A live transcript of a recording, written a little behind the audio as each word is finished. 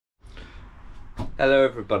Hello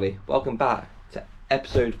everybody, welcome back to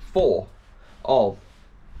episode 4 of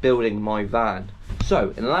building my van.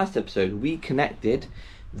 So in the last episode we connected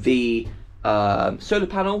the solar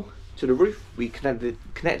panel to the roof, we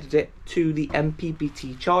connected it to the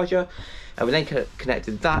MPPT charger, and we then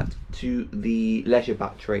connected that to the leisure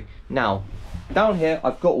battery. Now down here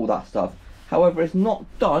I've got all that stuff, however it's not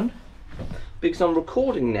done because I'm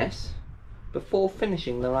recording this before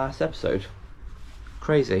finishing the last episode.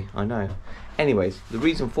 Crazy, I know. Anyways, the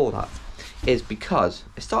reason for that is because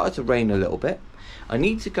it started to rain a little bit. I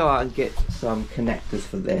need to go out and get some connectors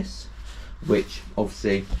for this, which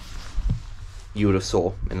obviously you would have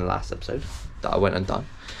saw in the last episode that I went and done.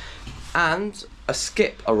 And a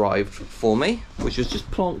skip arrived for me, which was just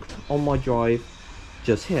plonked on my drive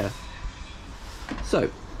just here. So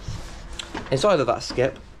inside of that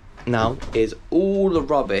skip now is all the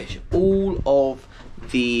rubbish, all of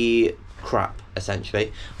the crap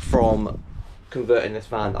essentially from converting this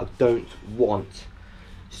van that I don't want.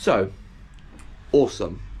 So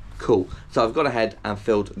awesome, cool. So I've gone ahead and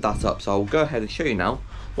filled that up, so I'll go ahead and show you now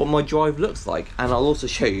what my drive looks like, and I'll also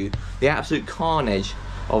show you the absolute carnage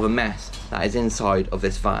of a mess that is inside of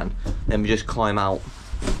this van. Let me just climb out.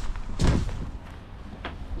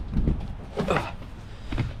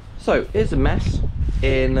 So here's a mess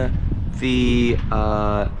in the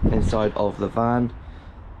inside of the van.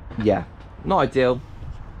 Yeah, not ideal.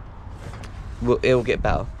 It'll get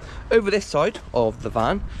better. Over this side of the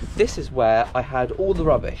van, this is where I had all the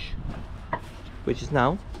rubbish, which is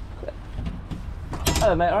now...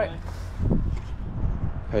 Hello mate, alright?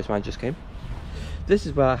 Postman just came. This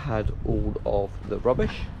is where I had all of the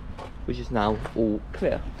rubbish, which is now all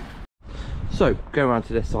clear. So going around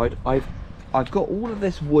to this side, I've got all of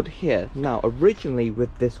this wood here. Now originally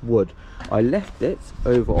with this wood I left it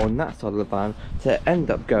over on that side of the van to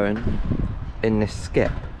end up going in this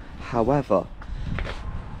skip. However,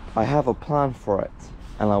 I have a plan for it,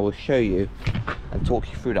 and I will show you and talk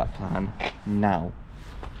you through that plan now.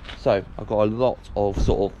 So I've got a lot of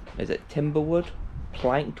sort of, is it timber wood,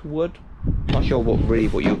 planked wood, not sure what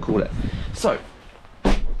you would call it. So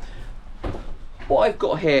what I've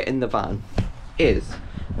got here in the van is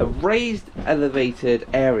a raised elevated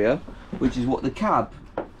area, which is what the cab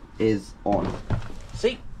is on.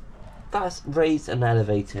 See, that's raised and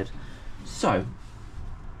elevated. So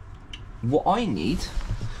what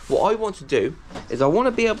I want to do is I want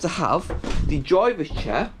to be able to have the driver's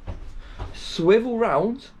chair swivel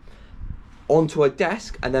round onto a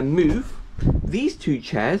desk and then move these two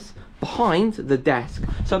chairs behind the desk,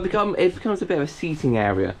 so it becomes a bit of a seating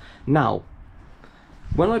area. Now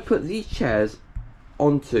when I put these chairs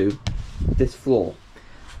onto this floor,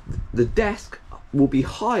 the desk will be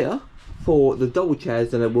higher for the double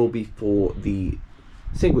chairs than it will be for the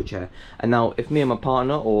single chair. And now if me and my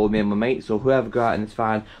partner or me and my mates or whoever go out in this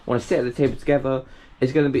van want to sit at the table together,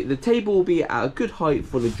 it's going to be, the table will be at a good height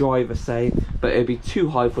for the driver, say, but it'll be too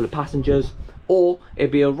high for the passengers, or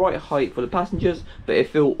it'll be a right height for the passengers but it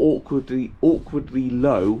feel awkwardly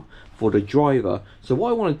low for the driver. So what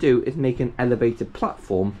I want to do is make an elevated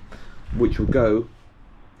platform which will go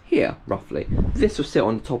here roughly. This will sit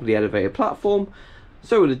on the top of the elevated platform,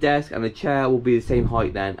 so will the desk, and the chair will be the same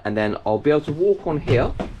height then, and then I'll be able to walk on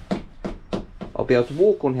here. But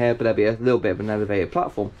there'll be a little bit of an elevated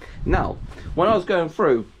platform. Now when I was going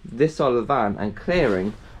through this side of the van and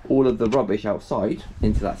clearing all of the rubbish outside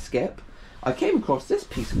into that skip, I came across this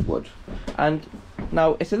piece of wood, and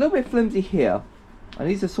now it's a little bit flimsy here. I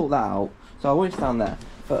need to sort that out, so I won't stand there,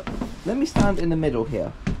 but let me stand in the middle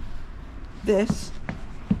here. This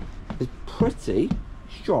is pretty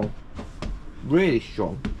strong, really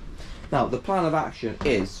strong. Now the plan of action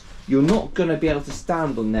is you're not going to be able to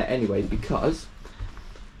stand on there anyway, because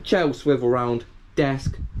chair will swivel around,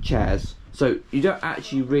 desk, chairs, so you don't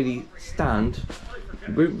actually really stand,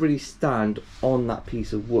 you won't really stand on that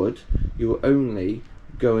piece of wood. You will only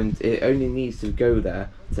go in, it only needs to go there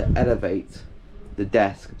to elevate the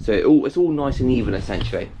desk, so it's all nice and even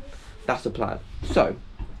essentially. That's the plan. So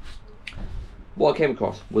what I came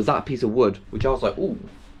across was that piece of wood, which I was like, oh,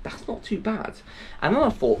 that's not too bad. And then I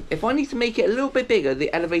thought, if I need to make it a little bit bigger,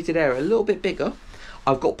 the elevated area a little bit bigger,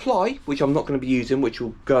 I've got ply, which I'm not going to be using, which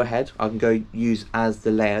will go ahead, I can go use as the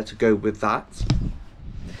layer to go with that.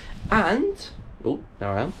 And, oh, there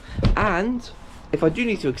I am. And if I do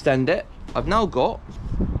need to extend it, I've got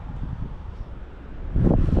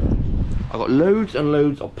loads and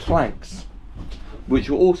loads of planks, which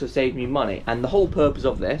will also save me money. And the whole purpose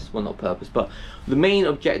of this, well, not purpose, but the main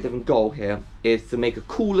objective and goal here is to make a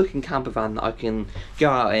cool looking camper van that I can go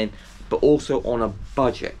out in, but also on a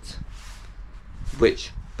budget,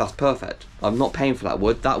 which that's perfect. I'm not paying for that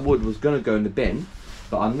wood. That wood was going to go in the bin,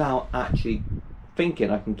 but I'm now actually thinking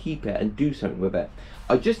I can keep it and do something with it.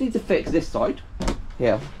 I just need to fix this side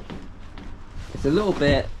here. It's a little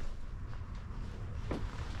bit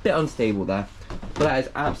unstable there, but that is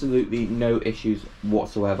absolutely no issues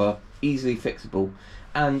whatsoever. Easily fixable.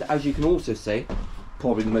 And as you can also see,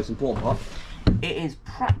 probably the most important part, it is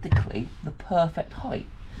practically the perfect height.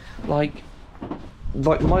 Like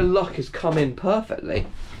my luck has come in perfectly.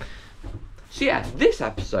 So yeah, this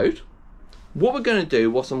episode, what we're going to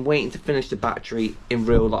do whilst I'm waiting to finish the battery in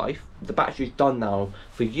real life, the battery's done now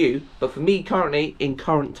for you, but for me currently, in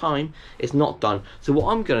current time, it's not done. So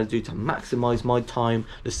what I'm going to do to maximise my time,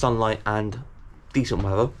 the sunlight and decent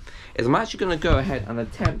weather, is I'm actually going to go ahead and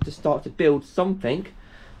attempt to start to build something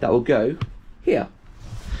that will go here.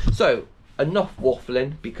 So enough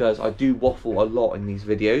waffling, because I do waffle a lot in these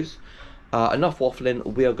videos. Enough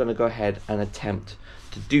waffling, we are going to go ahead and attempt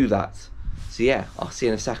to do that. So yeah, I'll see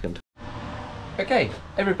you in a second. Okay,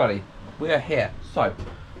 everybody, we are here. So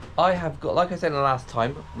I have got, like I said in the last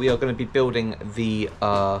time, we are going to be building the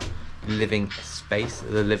living space,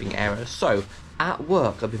 the living area. So at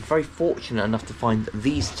work, I've been very fortunate enough to find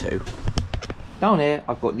these two. Down here,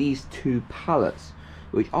 I've got these two pallets,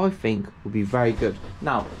 which I think will be very good.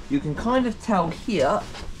 Now, you can kind of tell here,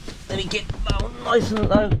 let me get down nice and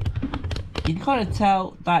low. You can kind of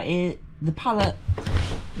tell that the pallet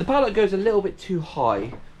goes a little bit too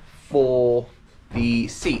high for the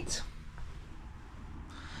seat.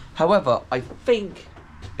 However, I think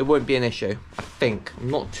it won't be an issue. I think. I'm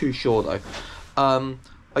not too sure though.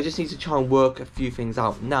 I just need to try and work a few things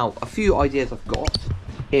out. Now, a few ideas I've got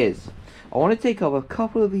is, I want to take up a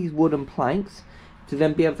couple of these wooden planks to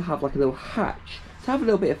then be able to have like a little hatch, to have a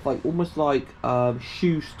little bit of like, almost like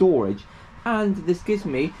shoe storage. And this gives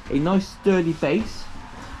me a nice sturdy base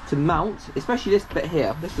to mount, especially this bit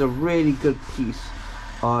here. This is a really good piece.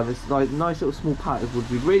 This nice little small pallet would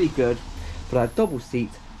be really good for that double seat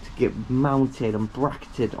to get mounted and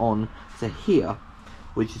bracketed on to here,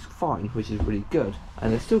 which is fine, which is really good.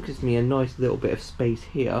 And it still gives me a nice little bit of space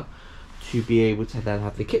here to be able to then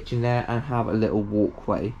have the kitchen there and have a little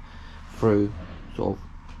walkway through sort of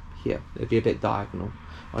here. It'd be a bit diagonal.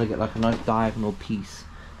 I want to get like a nice diagonal piece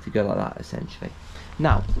to go like that essentially.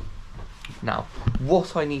 Now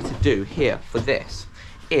what I need to do here for this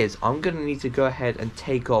is I'm going to need to go ahead and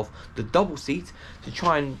take off the double seat to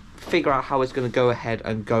try and figure out how it's going to go ahead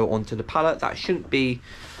and go onto the pallet. That shouldn't be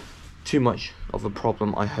too much of a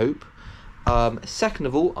problem, I hope. Second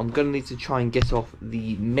of all, I'm going to need to try and get off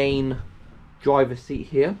the main driver's seat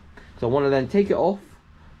here. So I want to then take it off,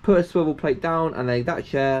 put a swivel plate down, and then that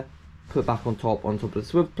chair put back on top of the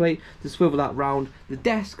swivel plate to swivel that round. The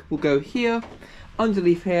desk will go here,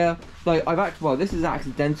 underneath here. Like well, this is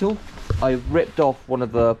accidental. I've ripped off one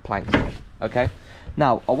of the planks. Okay,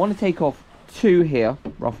 now I want to take off two here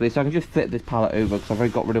roughly, so I can just flip this pallet over because I've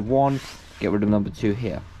already got rid of one. Get rid of number two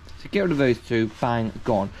here. So get rid of those two. Bang,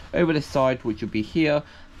 gone. Over this side, which will be here.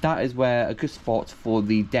 That is where a good spot for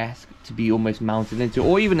the desk to be almost mounted into,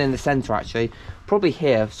 or even in the center actually. Probably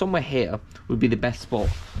here, somewhere here would be the best spot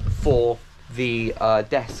for the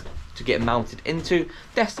desk to get mounted into.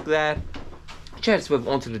 Desk there, chair to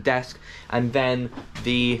swivel onto the desk, and then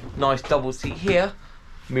the nice double seat here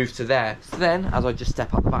moves to there. So then, as I just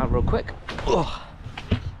step up the van real quick,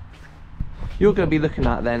 you're going to be looking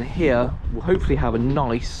at then here, we'll hopefully have a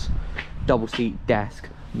nice double seat desk,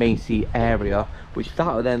 main seat area, which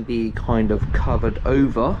that will then be kind of covered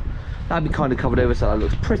over. That'll be kind of covered over so that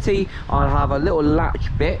looks pretty. I'll have a little latch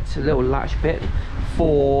bit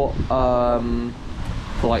for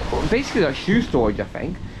like basically like shoe storage. I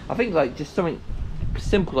think like just something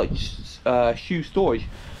simple like shoe storage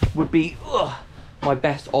would be my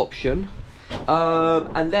best option.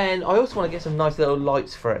 And then I also want to get some nice little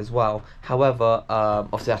lights for it as well. However,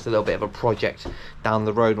 obviously that's a little bit of a project down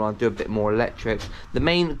the road when I do a bit more electrics. The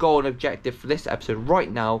main goal and objective for this episode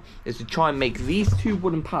right now is to try and make these two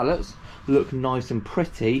wooden pallets look nice and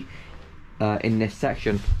pretty in this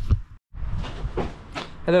section.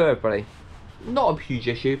 Hello everybody. Not a huge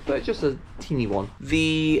issue, but just a teeny one.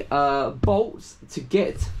 The bolts to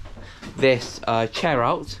get this chair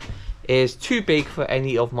out is too big for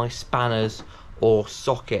any of my spanners or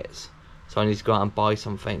sockets, so I need to go out and buy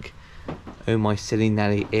something. Oh my silly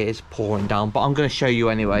Nelly, it is pouring down, but I'm going to show you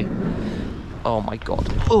anyway. Oh my god.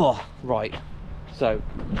 Oh, right. So,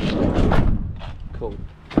 cool.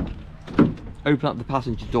 Open up the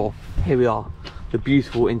passenger door. Here we are, the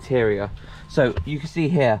beautiful interior. So you can see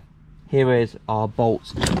here is our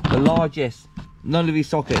bolts. The largest, none of these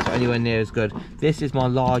sockets are anywhere near as good. This is my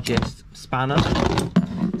largest spanner.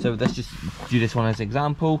 So let's just do this one as an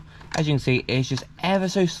example. As you can see, it's just ever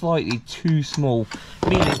so slightly too small,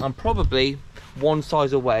 meaning I'm probably one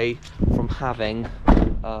size away from having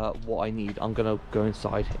what I need. I'm gonna go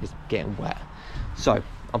inside, it's getting wet. So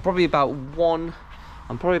I'm probably about one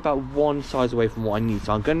size away from what I need,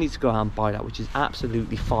 so I'm gonna need to go out and buy that, which is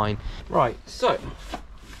absolutely fine. Right, so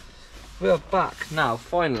we're back now,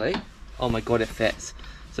 finally. Oh my god, it fits.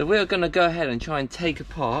 So we're gonna go ahead and try and take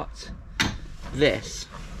apart this,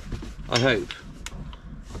 I hope.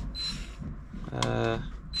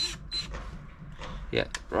 Yeah,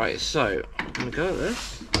 right, so I'm gonna go at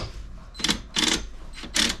this.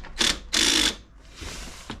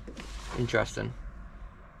 Interesting.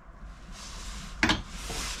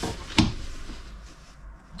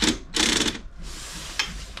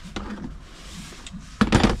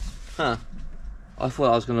 Huh. I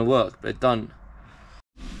thought I was gonna work, but it doesn't.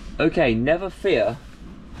 Okay, never fear.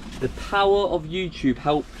 The power of YouTube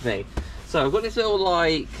helped me. So I've got this little,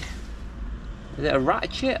 like, is it a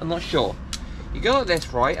ratchet? I'm not sure. You go like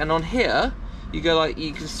this, right? And on here, you go like,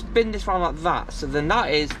 you can spin this around like that. So then that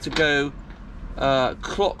is to go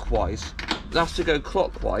clockwise. That's to go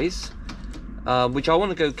clockwise, which I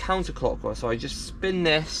want to go counterclockwise. So I just spin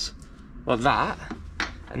this like that,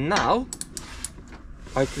 and now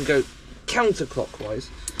I can go counterclockwise.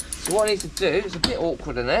 So what I need to do, it's a bit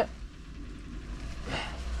awkward in it.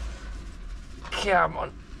 Come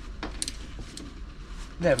on.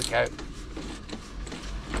 There we go.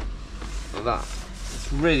 Like that.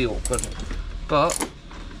 It's really awkward, but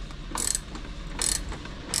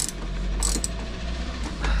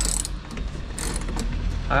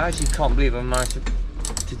I actually can't believe I managed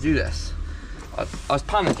to do this. I was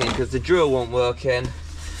panicking because the drill wasn't working.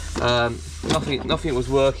 Nothing was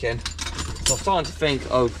working. So I'm starting to think,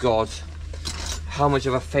 oh god, how much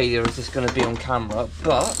of a failure is this going to be on camera?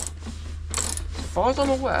 But as far as I'm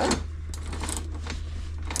aware,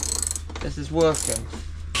 this is working.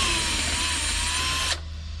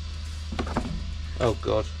 Oh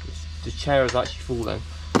god, the chair is actually falling.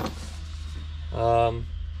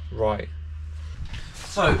 Right.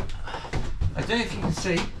 So, I don't know if you can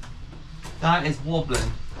see, that is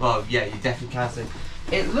wobbling. Well, yeah, you definitely can see.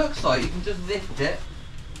 It looks like you can just lift it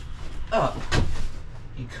up.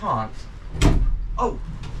 You can't. Oh,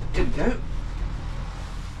 here we go.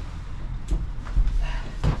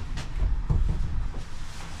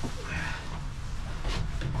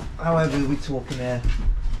 How heavy are we talking here?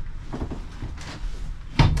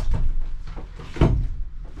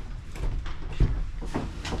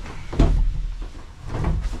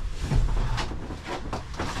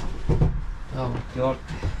 Oh god.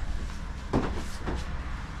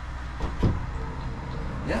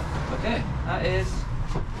 Yeah, okay, that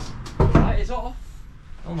is off.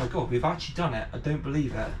 Oh my god, we've actually done it. I don't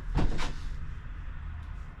believe it.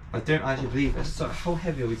 I don't actually believe it. So how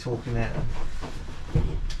heavy are we talking here then?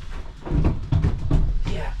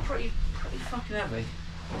 Yeah, pretty fucking heavy.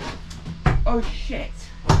 Oh shit.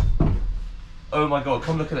 Oh my god,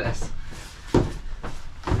 come look at this.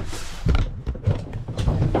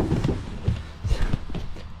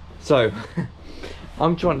 So,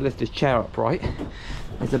 I'm trying to lift this chair up, right?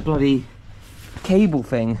 There's a bloody cable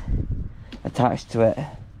thing attached to it.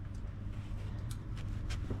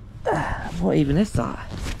 What even is that?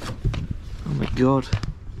 Oh my god.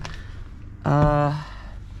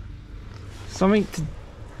 Something to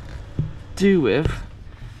do with,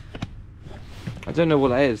 I don't know what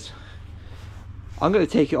that is. I'm going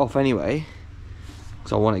to take it off anyway,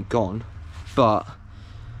 because I want it gone. But,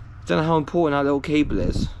 I don't know how important that little cable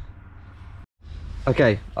is.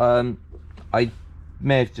 Okay, I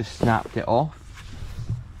may have just snapped it off.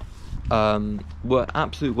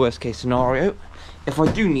 Absolute worst case scenario, if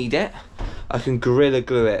I do need it, I can Gorilla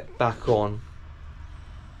Glue it back on.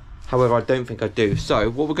 However, I don't think I do.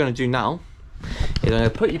 So what we're going to do now is I'm going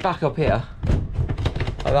to put you back up here,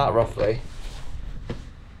 like that roughly.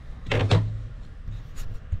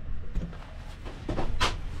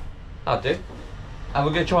 That'll do. And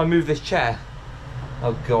we're going to try and move this chair.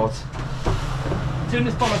 Oh god. Doing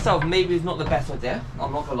this by myself maybe is not the best idea.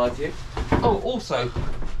 I'm not gonna lie to you. Oh, also,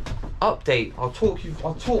 update. I'll talk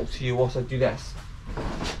to you whilst I do this.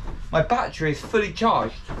 My battery is fully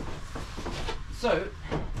charged. So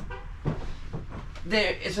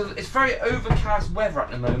it's very overcast weather at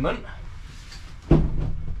the moment.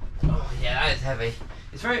 Oh yeah, that is heavy.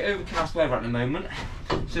 It's very overcast weather at the moment.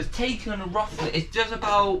 So it's taken roughly, it does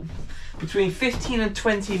about between 15 and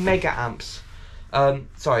 20 mega amps.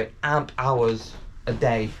 Amp hours a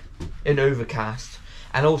day in overcast,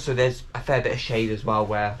 and also there's a fair bit of shade as well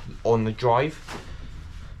where on the drive.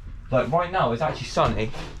 Like right now it's actually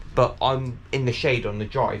sunny, but I'm in the shade on the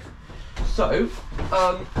drive. So,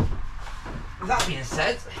 that being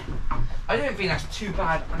said, I don't think that's too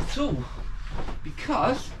bad at all,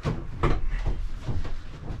 because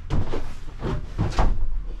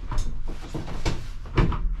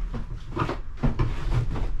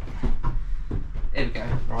here we go.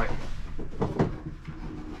 Right.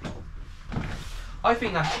 I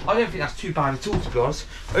don't think that's too bad at all, to be honest.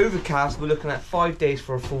 Overcast, we're looking at 5 days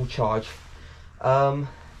for a full charge. And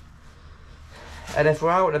if we're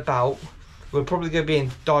out and about, we're probably going to be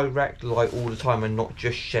in direct light all the time and not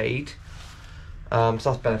just shade. So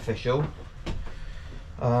that's beneficial.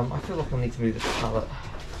 I feel like I need to move this pallet.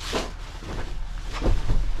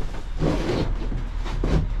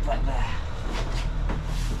 Like there.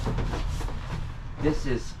 This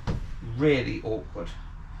is really awkward.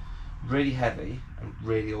 Really heavy and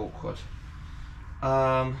really awkward.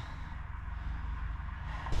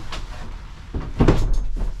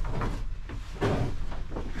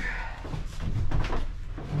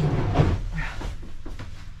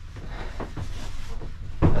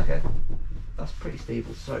 Okay, that's pretty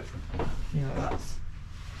stable. So, you know, that's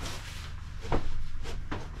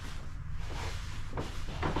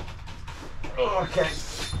okay.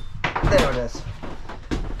 There it is.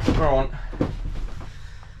 We're on.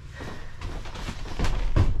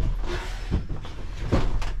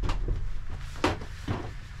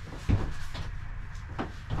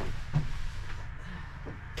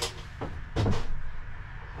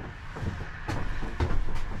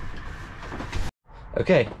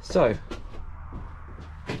 Okay, so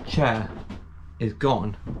the chair is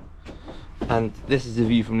gone, and this is the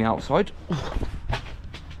view from the outside.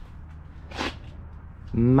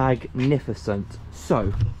 Magnificent.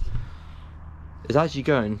 So it's actually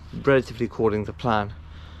going relatively according to plan.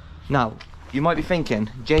 Now you might be thinking,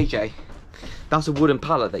 JJ, that's a wooden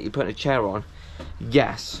pallet that you're putting a chair on.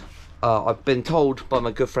 Yes, I've been told by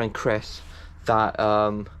my good friend Chris that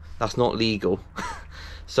that's not legal.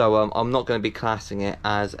 So I'm not going to be classing it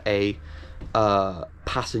as a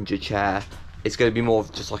passenger chair. It's going to be more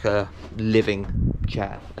of just like a living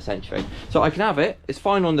chair, essentially. So I can have it. It's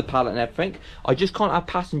fine on the pallet and everything. I just can't have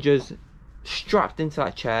passengers strapped into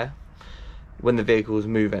that chair when the vehicle is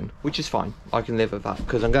moving, which is fine. I can live with that,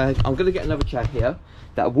 because I'm going to get another chair here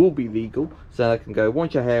that will be legal. So I can go one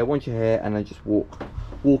chair here, and then just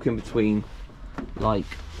walk in between, like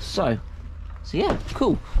so. So yeah,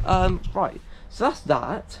 cool. Right. So that's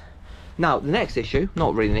that. Now the next issue,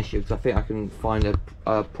 not really an issue, because I think I can find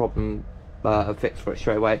a problem, a fix for it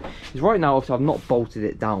straight away, is right now obviously I've not bolted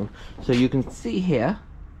it down. So you can see here,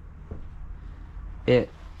 it's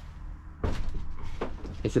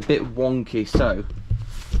a bit wonky. So,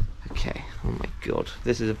 okay, oh my god,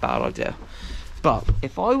 this is a bad idea. But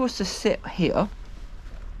if I was to sit here,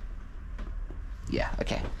 yeah,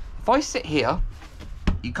 okay. If I sit here,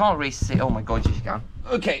 you can't really sit, oh my god, yes you can.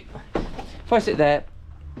 Okay. If I sit there,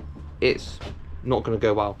 it's not going to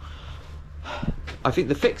go well. I think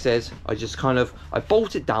the fix is I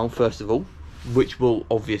bolt it down first of all, which will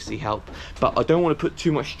obviously help, but I don't want to put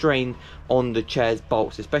too much strain on the chair's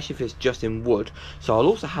bolts, especially if it's just in wood. So I'll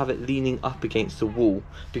also have it leaning up against the wall,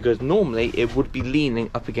 because normally it would be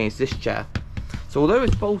leaning up against this chair. So although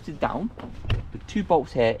it's bolted down with 2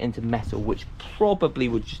 bolts here into metal, which probably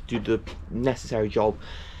would just do the necessary job,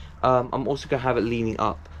 I'm also going to have it leaning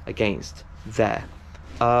up against there.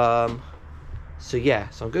 So yeah,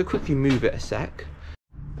 so I'm going to quickly move it a sec.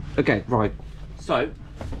 Okay, right, so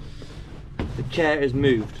the chair is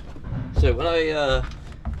moved. So when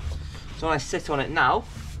I sit on it now,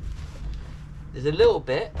 there's a little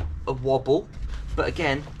bit of wobble, but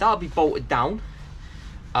again, that'll be bolted down,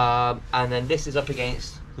 and then this is up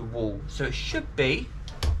against the wall, so it should be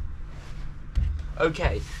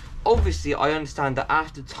okay. Obviously I understand that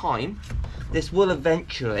after time this will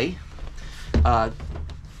eventually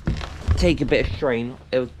take a bit of strain.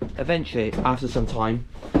 It will eventually, after some time,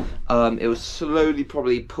 it will slowly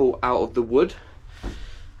probably pull out of the wood,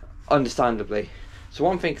 understandably. So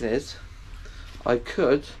what I'm thinking is I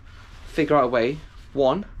could figure out a way,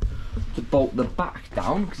 one, to bolt the back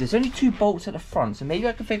down, because there's only 2 bolts at the front, so maybe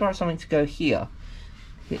I could figure out something to go here,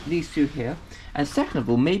 hit these 2 here, and second of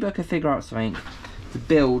all, maybe I could figure out something to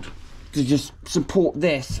build to just support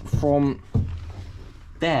this from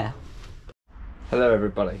there. Hello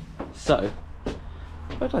everybody. So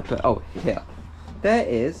where did I put, oh here, there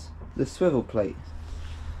is the swivel plate.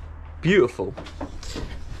 Beautiful.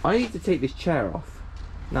 I need to take this chair off.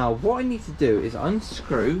 Now what I need to do is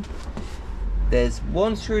unscrew, there's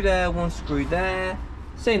 1 screw there, 1 screw there,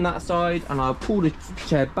 same that side, and I'll pull the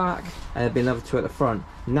chair back and there'll be another 2 at the front.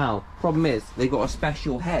 Now problem is they got a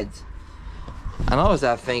special head, and I was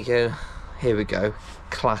there thinking, here we go,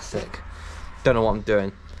 classic. don't know what I'm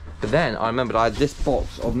doing. But then I remembered I had this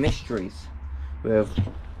box of mysteries with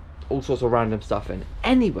all sorts of random stuff in.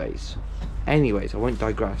 Anyways, I won't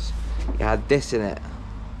digress. It had this in it.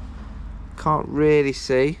 Can't really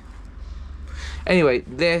see. Anyway,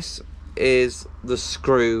 this is the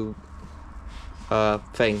screw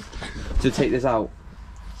thing to take this out.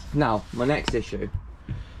 Now, my next issue.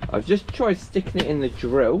 I've just tried sticking it in the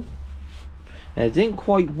drill and it didn't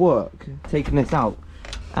quite work, taking this out.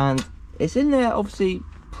 And it's in there obviously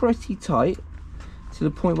pretty tight to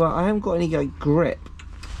the point where I haven't got any like grip.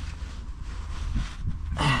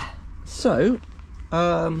 So,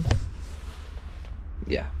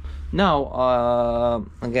 yeah. Now,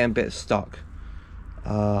 I'm getting a bit stuck.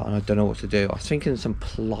 And I don't know what to do. I was thinking some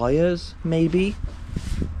pliers, maybe?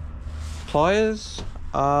 Pliers?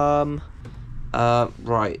 Right.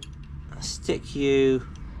 Stick you...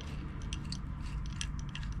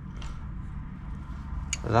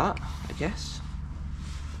 that, I guess.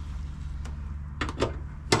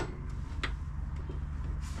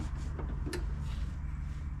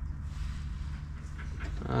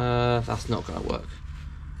 That's not gonna work.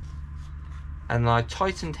 And I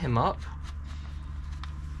tightened him up.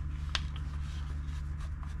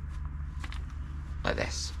 Like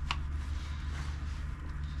this.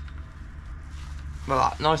 Like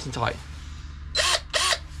that, nice and tight.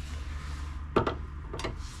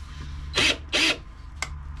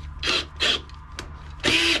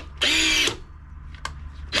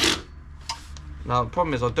 Now the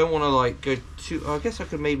problem is I don't want to like go too, I guess I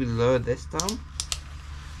could maybe lower this down.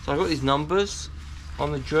 So I've got these numbers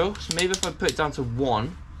on the drill, so maybe if I put it down to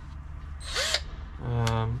 1,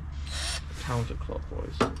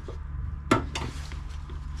 counterclockwise.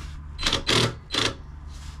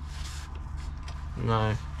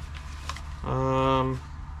 No.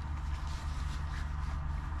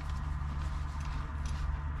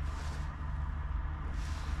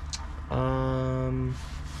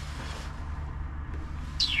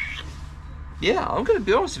 Yeah, I'm gonna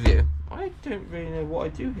be honest with you. I don't really know what I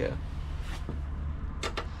do here.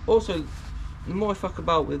 Also, the more I fuck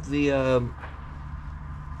about with the, the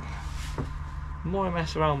more I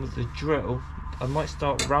mess around with the drill, I might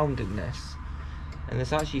start rounding this, and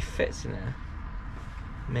this actually fits in there.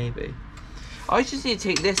 Maybe. I just need to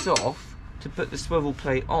take this off to put the swivel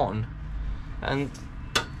plate on. And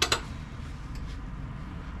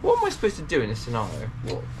what am I supposed to do in this scenario?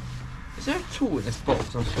 What? Is there a tool in this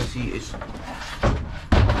box I'm supposed to use?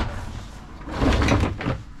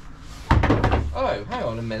 Oh, hang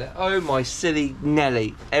on a minute. Oh my silly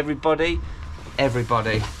Nelly. Everybody. I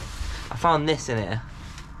found this in here.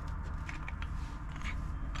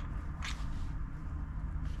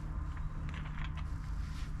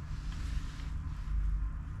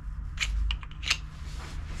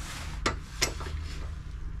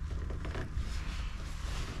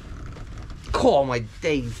 Oh my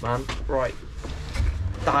days, man. Right.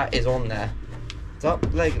 That is on there. It's up,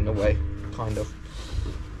 leg in the way, kind of.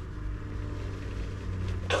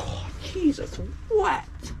 Oh, Jesus, wet.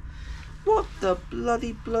 What the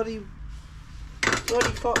bloody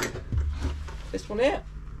fuck? This one here?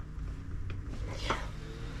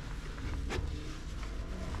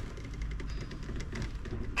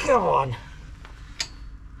 Come on.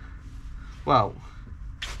 Well,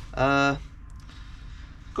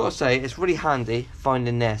 gotta say, it's really handy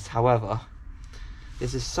finding this. However,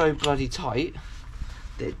 this is so bloody tight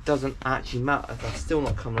that it doesn't actually matter. That's still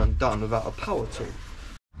not coming undone without a power tool.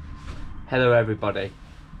 Hello everybody.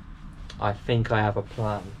 I think I have a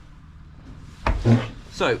plan.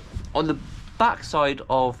 So, on the back side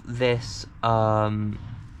of this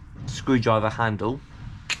screwdriver handle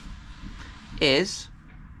is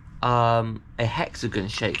a hexagon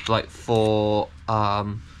shape, like for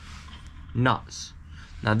nuts.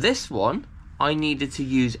 Now this one, I needed to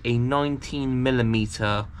use a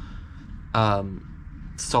 19mm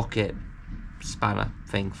socket spanner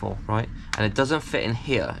thing for, right? And it doesn't fit in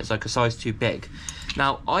here, it's like a size too big.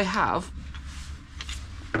 Now I have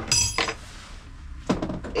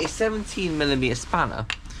a 17mm spanner,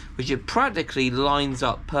 which it practically lines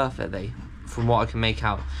up perfectly from what I can make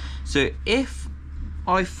out. So if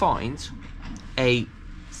I find a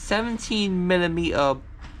 17mm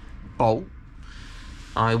bolt,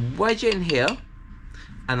 I wedge it in here,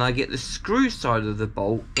 and I get the screw side of the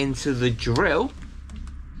bolt into the drill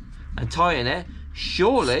and tighten it,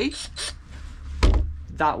 surely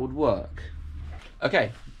that would work.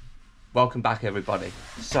 Okay, welcome back everybody.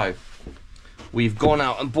 So, we've gone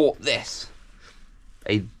out and bought this.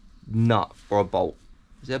 A nut or a bolt.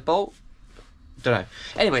 Is it a bolt? Don't know.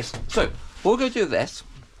 Anyways, so what we're going to do with this,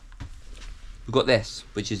 we've got this,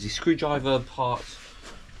 which is the screwdriver part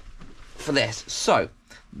for this. So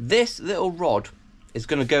this little rod is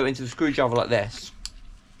going to go into the screwdriver like this.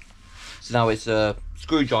 So now it's a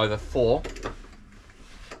screwdriver for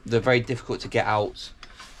the very difficult to get out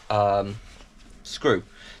screw.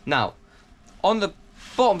 Now on the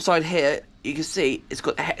bottom side here you can see it's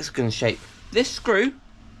got a hexagon shape. This screw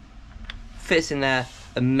fits in there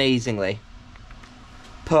amazingly.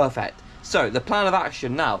 Perfect. So the plan of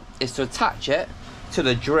action now is to attach it to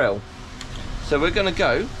the drill. So we're going to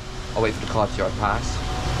go, I'll wait for the car to drive past.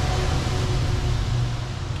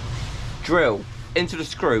 Drill into the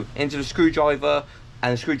screw, into the screwdriver,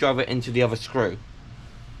 and the screwdriver into the other screw.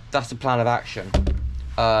 That's the plan of action.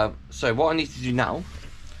 So what I need to do now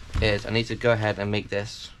is I need to go ahead and make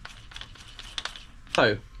this.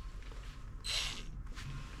 So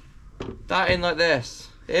that in like this.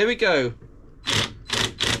 Here we go.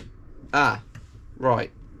 Ah,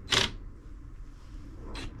 right.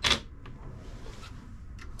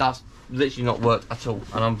 That's literally not worked at all,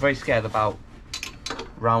 and I'm very scared about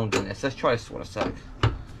rounding this. Let's try this one a sec.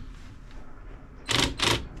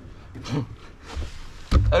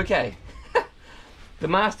 Okay. The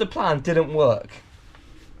master plan didn't work.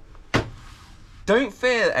 Don't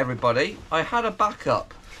fear, everybody. I had a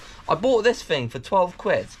backup. I bought this thing for 12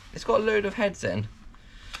 quid. It's got a load of heads in.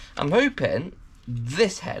 I'm hoping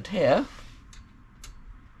this head here,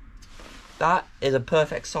 that is a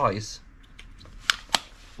perfect size.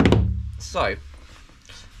 So,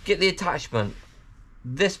 get the attachment.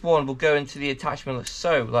 This one will go into the attachment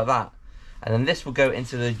like that. And then this will go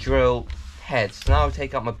into the drill head. So now I'll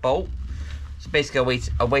take out my bolt. So basically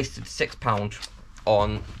I wasted £6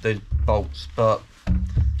 on the bolts, but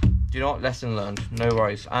do not, lesson learned, no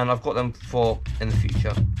worries. And I've got them for in the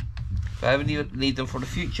future. If I ever need them for the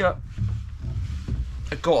future,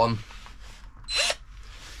 I got them.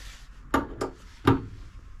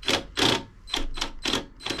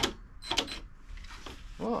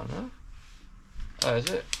 What on earth? Oh, is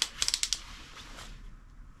it?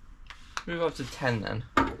 Move up to 10 then.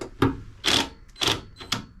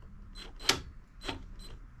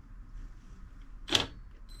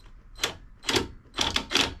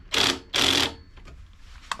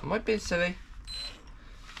 I might be silly.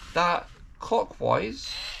 That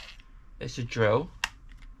clockwise is a drill.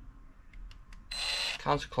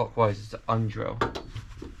 Counterclockwise is the undrill.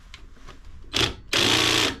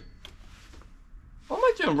 What am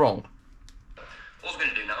I doing wrong? What we're going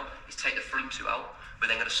to do now is take the front two out. We're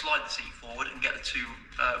then going to slide the seat forward and get the two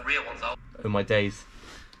rear ones out. Oh my days.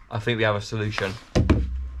 I think we have a solution.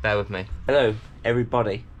 Bear with me. Hello,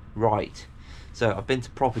 everybody. Right. So I've been to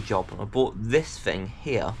Proper Job and I bought this thing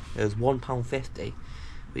here. It was £1.50,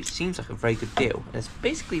 which seems like a very good deal. And it's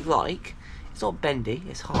basically like, it's not bendy,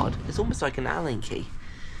 it's hard. It's almost like an Allen key.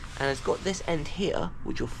 And it's got this end here,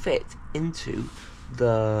 which will fit into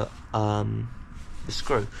the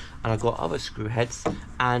screw. And I've got other screw heads,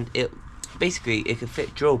 and it can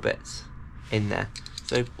fit drill bits in there.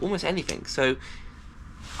 So almost anything. So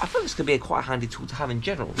I thought this could be a quite handy tool to have in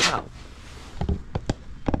general. Now,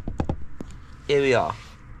 here we are.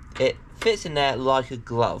 It fits in there like a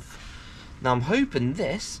glove. Now I'm hoping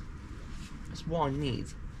this is what I need.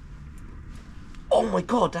 Oh my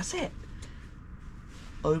god, that's it.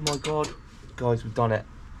 Oh my god. Guys, we've done it.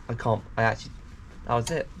 That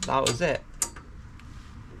was it.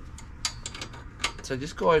 So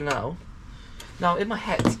just go in now. Now in my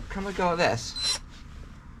head, can I go like this?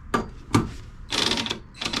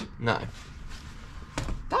 No.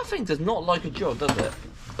 That thing does not like a drill, does it?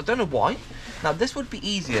 I don't know why. Now this would be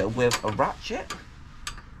easier with a ratchet.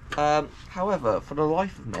 However, for the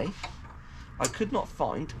life of me, I could not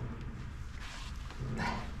find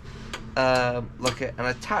like an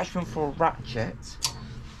attachment for a ratchet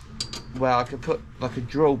where I could put like a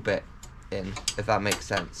drill bit in, if that makes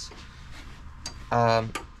sense.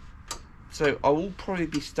 So I will probably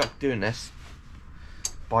be stuck doing this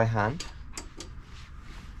by hand,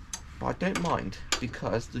 but I don't mind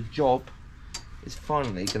because the job is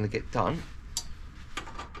finally going to get done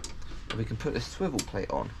and we can put this swivel plate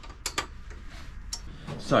on.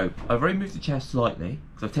 So I've removed the chair slightly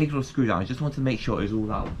because I've taken all the screws out. I just want to make sure it's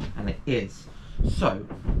all out, and it is. So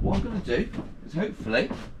what I'm going to do is, hopefully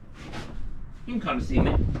you can kind of see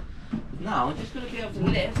me now, I'm just going to be able to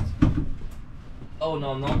lift. Oh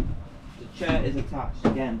no, I'm not. The chair is attached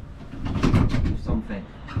again with something.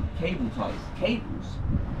 Cable ties. Cables?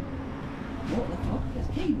 What the fuck? There's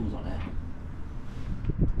cables on it.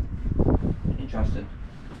 Interesting.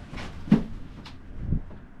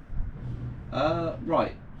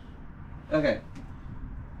 Right. Okay.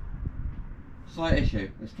 Slight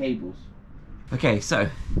issue. There's cables. Okay, so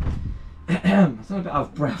I'm a bit out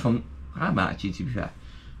of breath. I am actually, to be fair.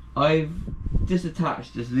 I've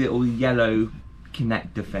disattached this little yellow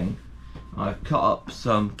connector thing. I've cut up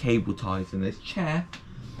some cable ties, and this chair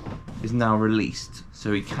is now released,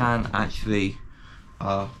 so we can actually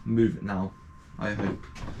move it now, I hope.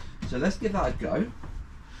 So let's give that a go, and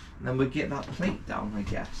then we'll get that plate down, I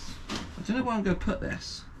guess. I don't know where I'm going to put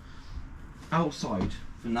this. Outside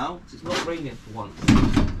for now, 'cause it's not raining for once.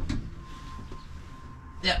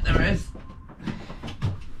 Yeah, there it is.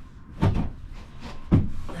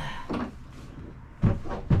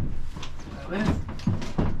 There it is.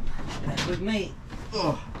 Bear with me.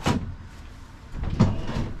 Oh.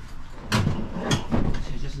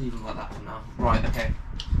 So just leave it like that for now. Right, okay.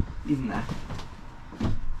 Even there.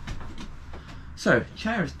 So,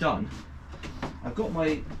 chair is done. I've got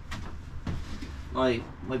my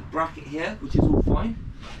bracket here, which is all fine.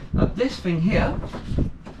 Now this thing here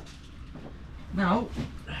now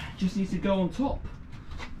just needs to go on top,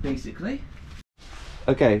 basically.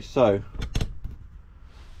 Okay, so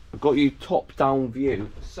I've got you top down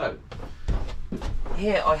view. So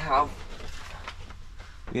here I have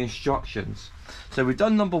the instructions. So we've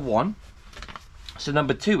done number 1. So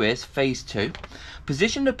number 2 is phase 2.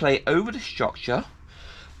 Position the plate over the structure.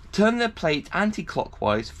 Turn the plate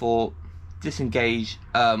anti-clockwise for disengage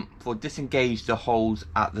the holes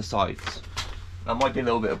at the sides. That might be a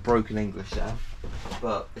little bit of broken English there,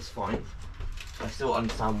 but it's fine. I still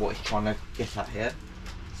understand what it's trying to get at here.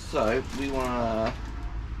 So we want to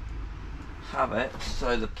have it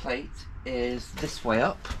so the plate is this way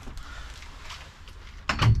up.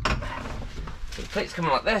 So the plate's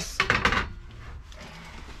coming like this,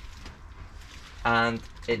 and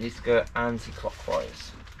it needs to go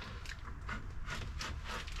anti-clockwise.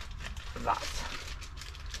 That.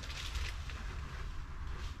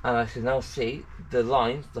 And I can now see the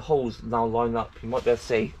lines, the holes now line up. You might be able to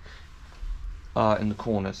see in the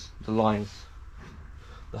corners, the lines,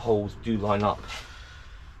 the holes do line up.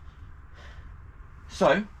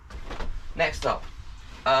 So, next up,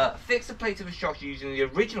 fix the plate of the structure using the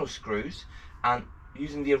original screws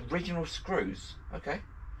okay?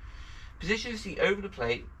 Position the seat over the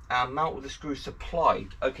plate and mount with the screws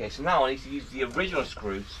supplied. Okay, so now I need to use the original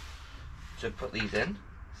screws to put these in.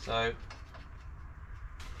 So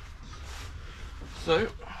I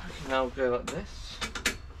can now go like this.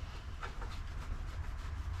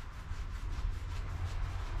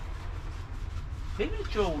 Maybe the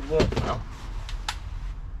drill would work now.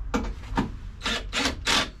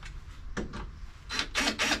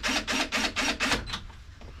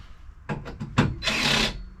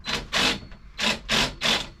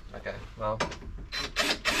 Okay, well.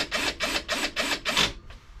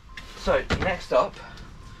 So next up,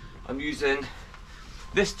 I'm using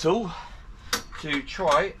this tool to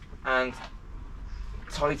try and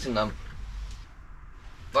tighten them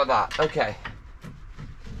like that. Okay,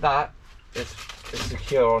 that is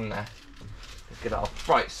secure on there. Let's get it off.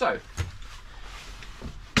 Right, so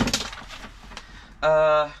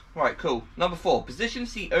right, cool. Number 4, position the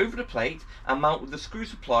seat over the plate and mount with the screw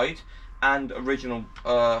supplied and original.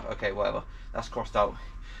 Okay, whatever. That's crossed out.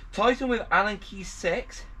 Tighten with Allen key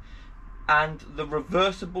 6 and the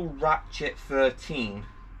reversible ratchet 13.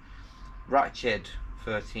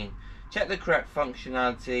 Check the correct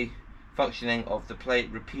functioning of the plate.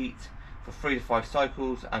 Repeat for 3 to 5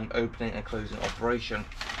 cycles and opening and closing operation.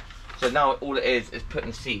 So now all it is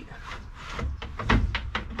putting the seat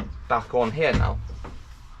back on here now.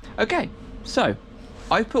 Okay, so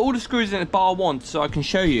I've put all the screws in at bar 1 so I can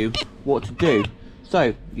show you what to do.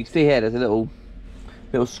 So you can see here there's a little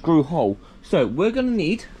screw hole. So we're going to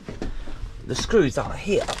need the screws out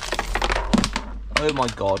here. Oh my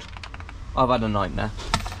god, I've had a nightmare.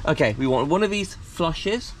 Okay, we want one of these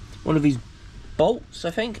flushes, one of these bolts, I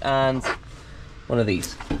think, and one of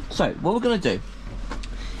these. So what we're going to do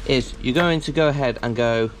is you're going to go ahead and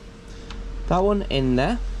go that one in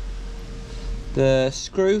there, the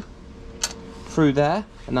screw through there,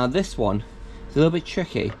 and now this one is a little bit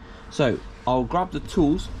tricky. So I'll grab the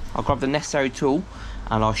tools, I'll grab the necessary tool,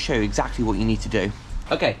 and I'll show you exactly what you need to do.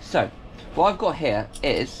 Okay, so what I've got here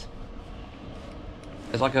is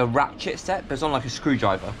it's like a ratchet set, but it's on like a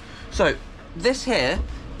screwdriver. So this here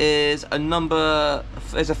is a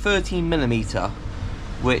 13mm,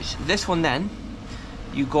 which this one then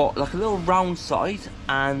you got like a little round side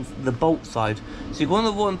and the bolt side. So you're going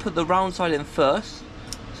to want to put the round side in first,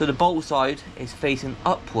 so the bolt side is facing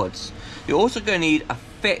upwards. You're also going to need a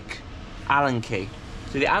thick Allen key.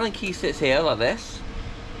 So the Allen key sits here like this,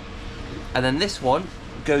 and then this one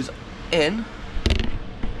goes in.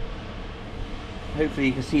 Hopefully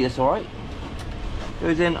you can see this alright.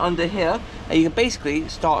 Goes in under here, and you can basically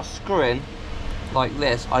start screwing like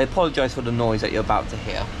this. I apologise for the noise that you're about to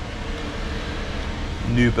hear.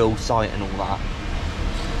 new build site and all that.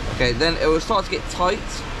 Okay, then it will start to get tight.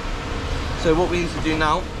 So what we need to do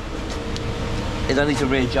now is I need to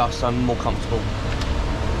readjust so I'm more comfortable.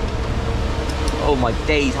 Oh my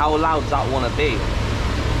days, how loud does that want to be?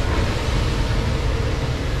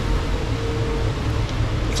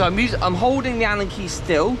 So I'm holding the Allen key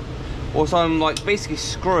still, or so I'm like basically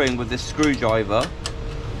screwing with this screwdriver.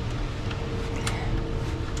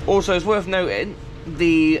 Also, it's worth noting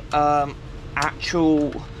the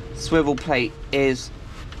actual swivel plate is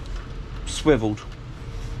swiveled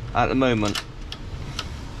at the moment.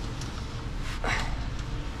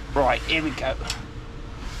 Right, here we go.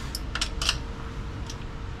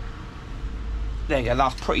 There you go,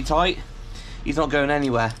 that's pretty tight. He's not going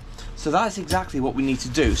anywhere. So that's exactly what we need to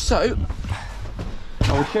do. So,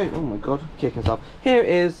 I will show you, oh my god, kicking myself. Here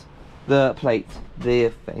is the plate, the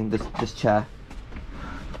thing, this chair.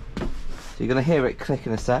 So you're gonna hear it click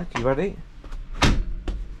in a sec, you ready?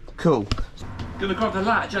 Cool. Gonna grab the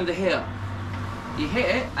latch under here. You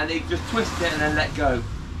hit it and then you just twist it and then let go.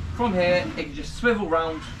 From here, it can just swivel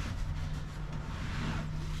round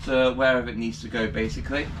to wherever it needs to go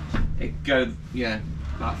basically. It goes, yeah,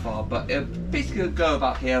 that far, but it basically will go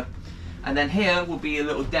about here. And then here will be a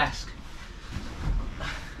little desk.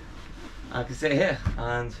 I can sit here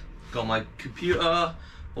and got my computer,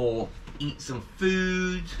 or eat some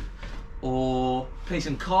food, or play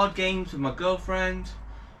some card games with my girlfriend.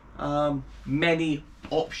 Many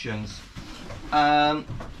options. So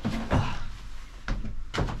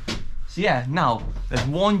yeah, now there's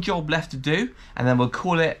one job left to do and then we'll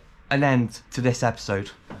call it an end to this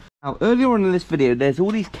episode. Now earlier on in this video there's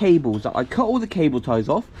all these cables that I cut all the cable ties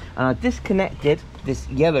off and I disconnected this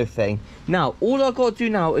yellow thing. Now all I've got to do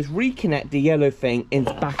now is reconnect the yellow thing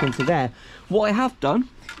back into there. What I have done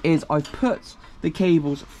is I've put the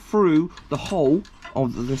cables through the hole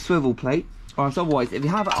of the swivel plate, or else otherwise if you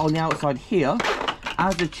have it on the outside here,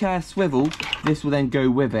 as the chair swivels, this will then go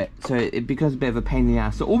with it, so it becomes a bit of a pain in the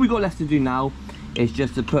ass. So all we've got left to do now is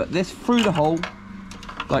just to put this through the hole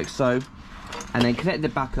like so, and then connect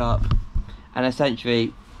it back up and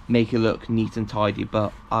essentially make it look neat and tidy,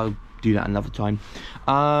 but I'll do that another time.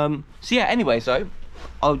 So yeah, anyway, so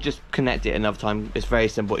I'll just connect it another time. It's very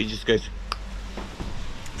simple, it just goes.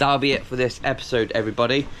 That'll be it for this episode,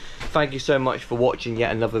 everybody. Thank you so much for watching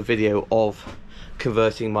yet another video of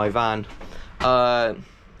converting my van.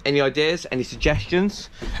 Any ideas, any suggestions,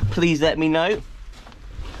 please let me know.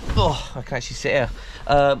 Oh, I can actually sit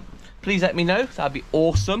here. Please let me know, that'd be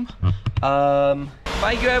awesome.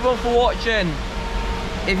 Thank you everyone for watching.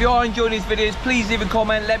 If you are enjoying these videos, please leave a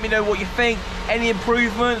comment, let me know what you think, any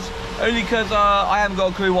improvements, only because I haven't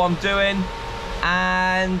got a clue what I'm doing.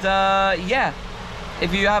 And yeah,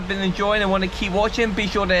 if you have been enjoying and want to keep watching, be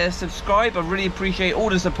sure to subscribe. I really appreciate all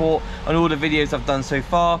the support on all the videos I've done so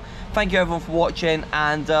far. Thank you everyone for watching,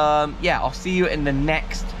 and yeah, I'll see you in the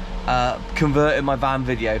next converting my van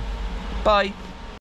video. Bye.